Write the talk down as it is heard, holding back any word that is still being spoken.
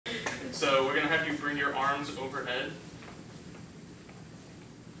So we're going to have you bring your arms overhead.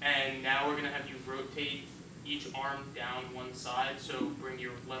 And now we're going to have you rotate each arm down one side. So bring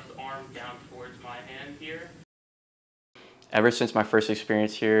your left arm down towards my hand here. Ever since my first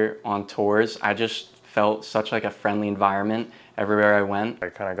experience here on tours, I just felt such like a friendly environment everywhere I went. I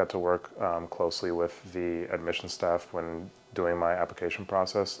kind of got to work closely with the admission staff when doing my application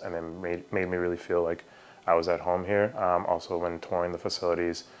process, and it made me really feel like I was at home here. Also when touring the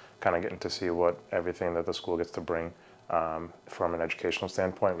facilities, kind of getting to see what everything that the school gets to bring from an educational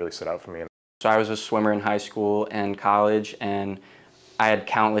standpoint really stood out for me. So I was a swimmer in high school and college, and I had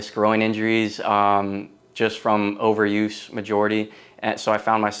countless groin injuries just from overuse majority. And so I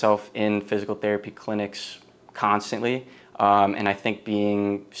found myself in physical therapy clinics constantly. And I think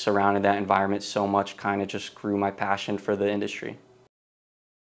being surrounded in that environment so much kind of just grew my passion for the industry.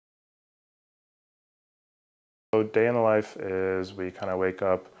 So day in the life is we kind of wake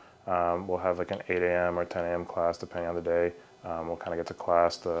up, we'll have like an 8 a.m. or 10 a.m. class depending on the day. We'll kind of get to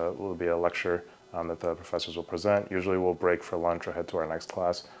class, will be a lecture that the professors will present. Usually we'll break for lunch or head to our next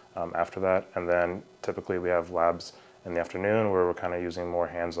class after that. And then typically we have labs in the afternoon where we're kind of using more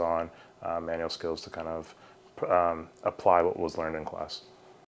hands-on manual skills to kind of apply what was learned in class.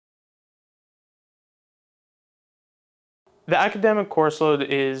 The academic course load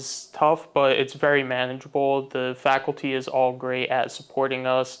is tough, but it's very manageable. The faculty is all great at supporting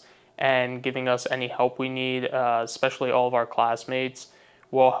us and giving us any help we need, especially all of our classmates.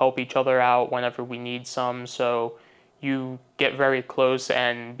 We'll help each other out whenever we need some, so you get very close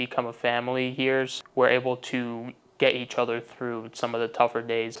and become a family here. So we're able to get each other through some of the tougher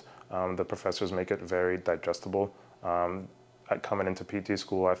days. The professors make it very digestible. Coming into PT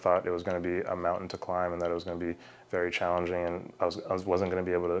school, I thought it was going to be a mountain to climb and that it was going to be very challenging, and I wasn't going to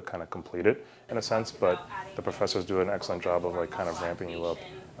be able to kind of complete it in a sense, but the professors do an excellent job of like kind of ramping you up.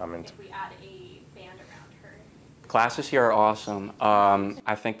 Classes here are awesome.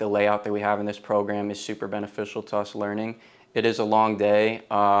 I think the layout that we have in this program is super beneficial to us learning. It is a long day.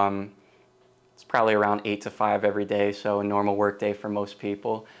 It's probably around 8 to 5 every day, so a normal work day for most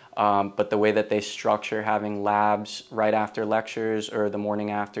people. But the way that they structure having labs right after lectures or the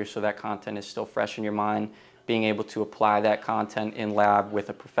morning after, so that content is still fresh in your mind, being able to apply that content in lab with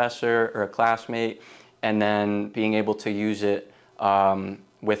a professor or a classmate, and then being able to use it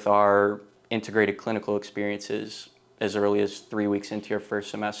with our integrated clinical experiences as early as 3 weeks into your first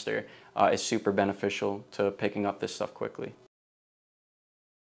semester is super beneficial to picking up this stuff quickly.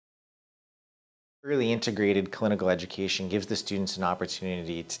 Really integrated clinical education gives the students an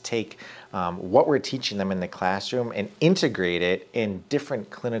opportunity to take what we're teaching them in the classroom and integrate it in different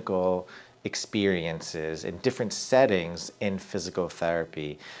clinical experiences, in different settings in physical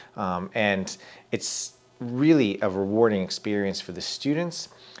therapy. And it's really a rewarding experience for the students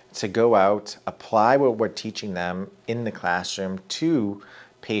to go out, apply what we're teaching them in the classroom to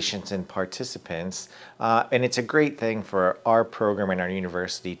patients and participants, and it's a great thing for our program and our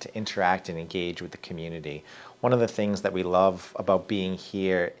university to interact and engage with the community. One of the things that we love about being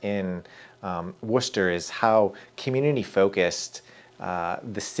here in Worcester is how community focused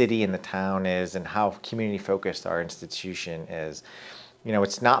the city and the town is, and how community focused our institution is. You know,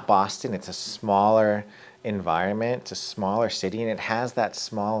 it's not Boston, it's a smaller environment, it's a smaller city, and it has that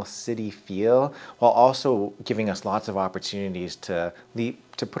small city feel while also giving us lots of opportunities to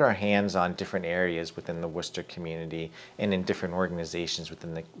put our hands on different areas within the Worcester community and in different organizations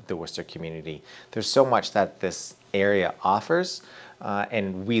within the Worcester community. There's so much that this area offers,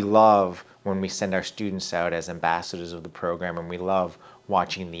 and we love when we send our students out as ambassadors of the program, and we love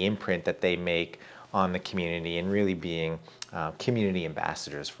watching the imprint that they make on the community and really being community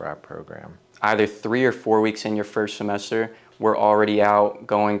ambassadors for our program. Either 3 or 4 weeks in your first semester, we're already out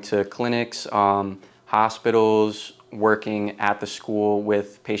going to clinics, hospitals, working at the school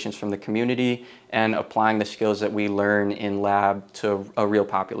with patients from the community, and applying the skills that we learn in lab to a real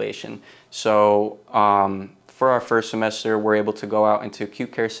population. So for our first semester, we're able to go out into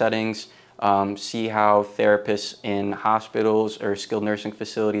acute care settings, see how therapists in hospitals or skilled nursing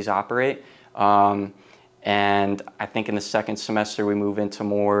facilities operate. And I think in the second semester, we move into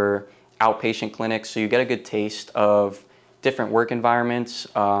more outpatient clinics, so you get a good taste of different work environments.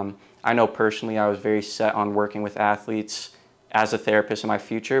 I know personally I was very set on working with athletes as a therapist in my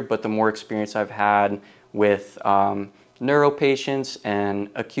future, but the more experience I've had with neuro patients and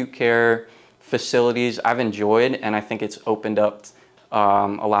acute care facilities, I've enjoyed, and I think it's opened up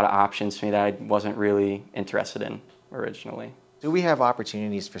a lot of options for me that I wasn't really interested in originally. Do we have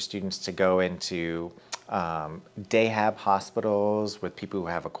opportunities for students to go into day-hab hospitals with people who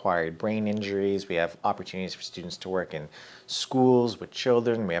have acquired brain injuries. We have opportunities for students to work in schools with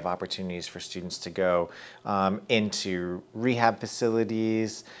children. We have opportunities for students to go into rehab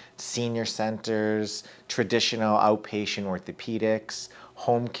facilities, senior centers, traditional outpatient orthopedics,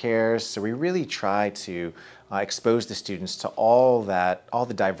 home cares. So we really try to expose the students to all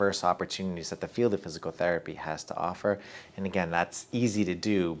the diverse opportunities that the field of physical therapy has to offer. And again, that's easy to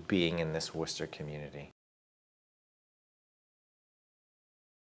do being in this Worcester community.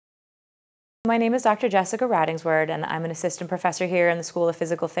 My name is Dr. Jessica Radingsword, and I'm an assistant professor here in the School of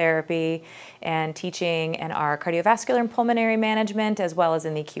Physical Therapy and teaching in our cardiovascular and pulmonary management as well as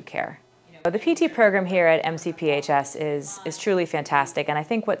in the acute care. The PT program here at MCPHS is truly fantastic, and I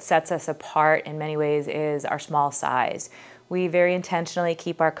think what sets us apart in many ways is our small size. We very intentionally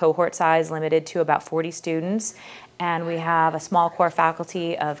keep our cohort size limited to about 40 students, and we have a small core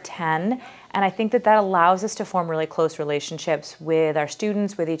faculty of 10. And I think that allows us to form really close relationships with our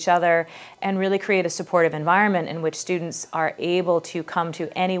students, with each other, and really create a supportive environment in which students are able to come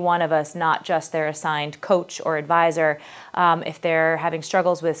to any one of us, not just their assigned coach or advisor. If they're having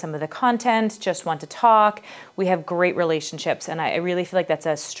struggles with some of the content, just want to talk, we have great relationships, and I really feel like that's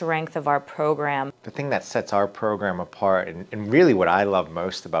a strength of our program. The thing that sets our program apart, and really what I love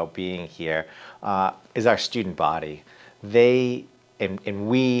most about being here, is our student body. And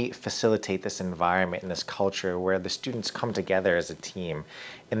we facilitate this environment and this culture where the students come together as a team,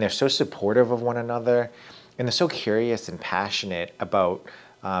 and they're so supportive of one another, and they're so curious and passionate about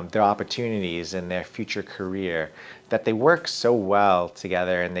their opportunities and their future career, that they work so well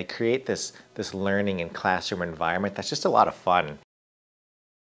together, and they create this learning and classroom environment that's just a lot of fun.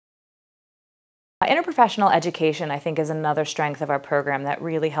 Interprofessional education, I think, is another strength of our program that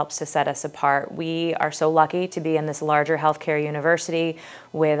really helps to set us apart. We are so lucky to be in this larger healthcare university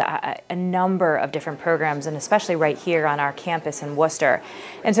with a number of different programs, and especially right here on our campus in Worcester.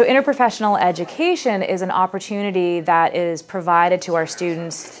 And so interprofessional education is an opportunity that is provided to our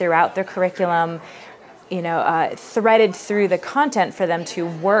students throughout their curriculum, threaded through the content for them to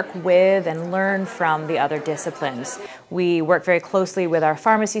work with and learn from the other disciplines. We work very closely with our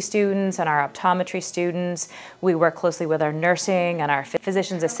pharmacy students and our optometry students. We work closely with our nursing and our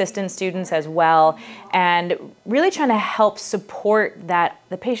physician's assistant students as well, and really trying to help support that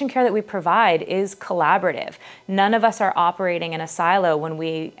the patient care that we provide is collaborative. None of us are operating in a silo when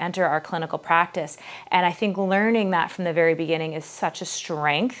we enter our clinical practice, and I think learning that from the very beginning is such a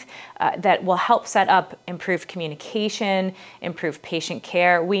strength that will help set up improved communication, improved patient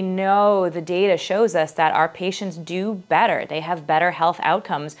care. We know the data shows us that our patients do better. They have better health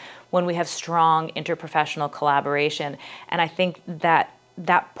outcomes when we have strong interprofessional collaboration. And I think that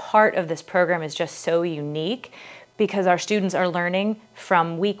part of this program is just so unique because our students are learning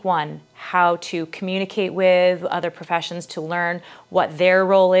from week one how to communicate with other professions, to learn what their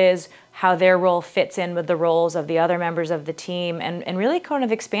role is, how their role fits in with the roles of the other members of the team, and really kind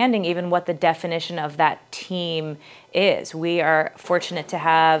of expanding even what the definition of that team is. We are fortunate to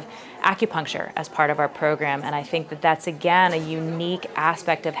have acupuncture as part of our program, and I think that that's, again, a unique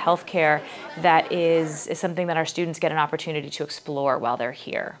aspect of healthcare that is something that our students get an opportunity to explore while they're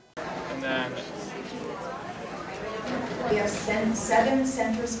here. And then we have 7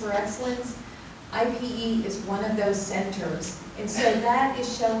 centers for excellence. IPE is one of those centers, and so that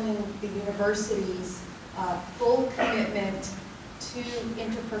is showing the university's full commitment to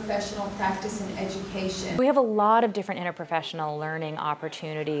interprofessional practice and education. We have a lot of different interprofessional learning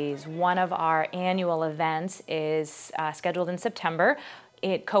opportunities. One of our annual events is scheduled in September.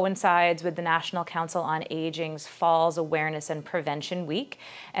 It coincides with the National Council on Aging's Falls Awareness and Prevention Week.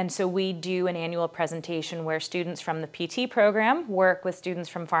 And so we do an annual presentation where students from the PT program work with students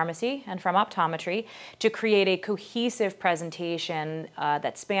from pharmacy and from optometry to create a cohesive presentation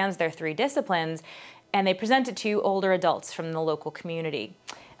that spans their 3 disciplines, and they present it to older adults from the local community.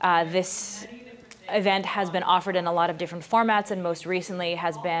 This event has been offered in a lot of different formats, and most recently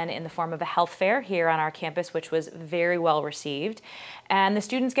has been in the form of a health fair here on our campus, which was very well received. And the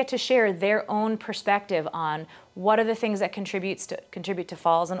students get to share their own perspective on what are the things that contribute to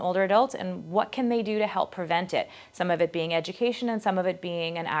falls in older adults, and what can they do to help prevent it. Some of it being education and some of it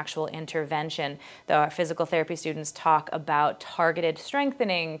being an actual intervention. The physical therapy students talk about targeted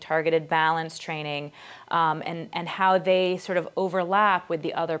strengthening, targeted balance training, and how they sort of overlap with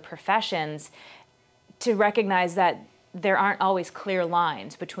the other professions, to recognize that there aren't always clear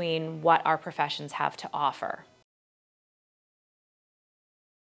lines between what our professions have to offer.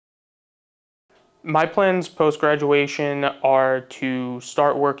 my plans post-graduation are to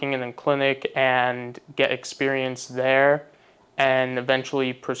start working in a clinic and get experience there, and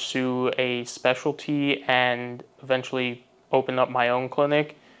eventually pursue a specialty and eventually open up my own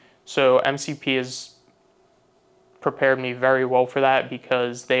clinic. So MCP has prepared me very well for that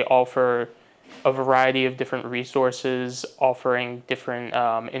because they offer a variety of different resources, offering different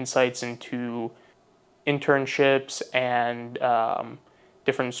insights into internships and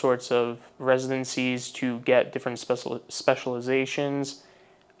different sorts of residencies to get different specializations.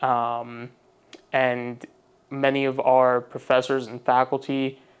 And many of our professors and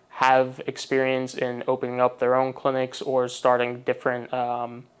faculty have experience in opening up their own clinics or starting different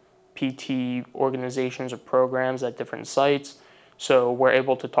PT organizations or programs at different sites. So we're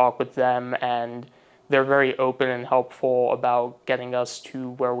able to talk with them, and they're very open and helpful about getting us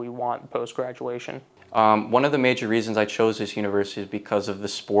to where we want post-graduation. One of the major reasons I chose this university is because of the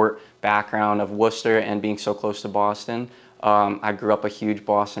sport background of Worcester and being so close to Boston. I grew up a huge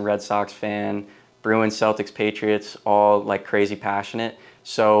Boston Red Sox fan, Bruins, Celtics, Patriots, all like crazy passionate.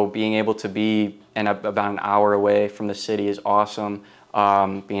 So being able to be about an hour away from the city is awesome.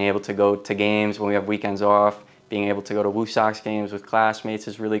 Being able to go to games when we have weekends off, being able to go to Woo Sox games with classmates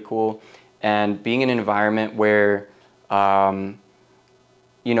is really cool. And being in an environment where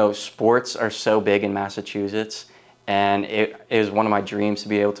you know, sports are so big in Massachusetts, and it is one of my dreams to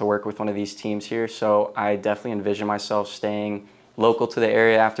be able to work with one of these teams here. So I definitely envision myself staying local to the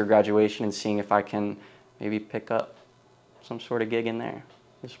area after graduation and seeing if I can maybe pick up some sort of gig in there,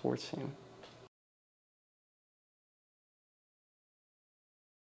 the sports team.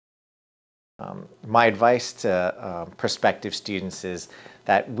 My advice to prospective students is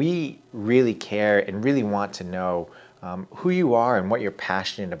that we really care and really want to know who you are and what you're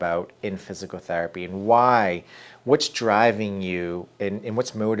passionate about in physical therapy and why, what's driving you and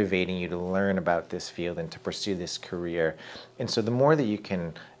what's motivating you to learn about this field and to pursue this career. And so the more that you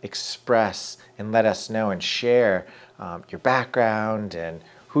can express and let us know and share your background and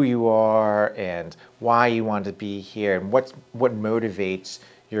who you are and why you want to be here and what motivates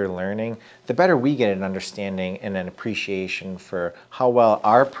your learning, the better we get an understanding and an appreciation for how well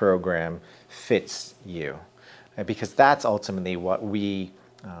our program fits you. Because that's ultimately what we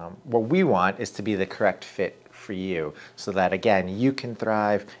want, is to be the correct fit for you, so that again you can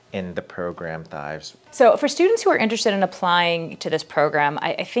thrive and the program thrives. So for students who are interested in applying to this program,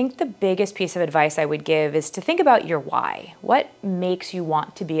 I think the biggest piece of advice I would give is to think about your why. What makes you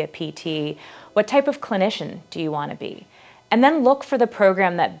want to be a PT? What type of clinician do you want to be? And then look for the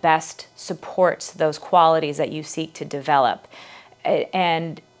program that best supports those qualities that you seek to develop,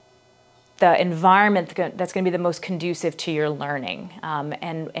 and the environment that's going to be the most conducive to your learning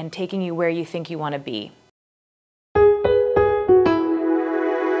and taking you where you think you want to be.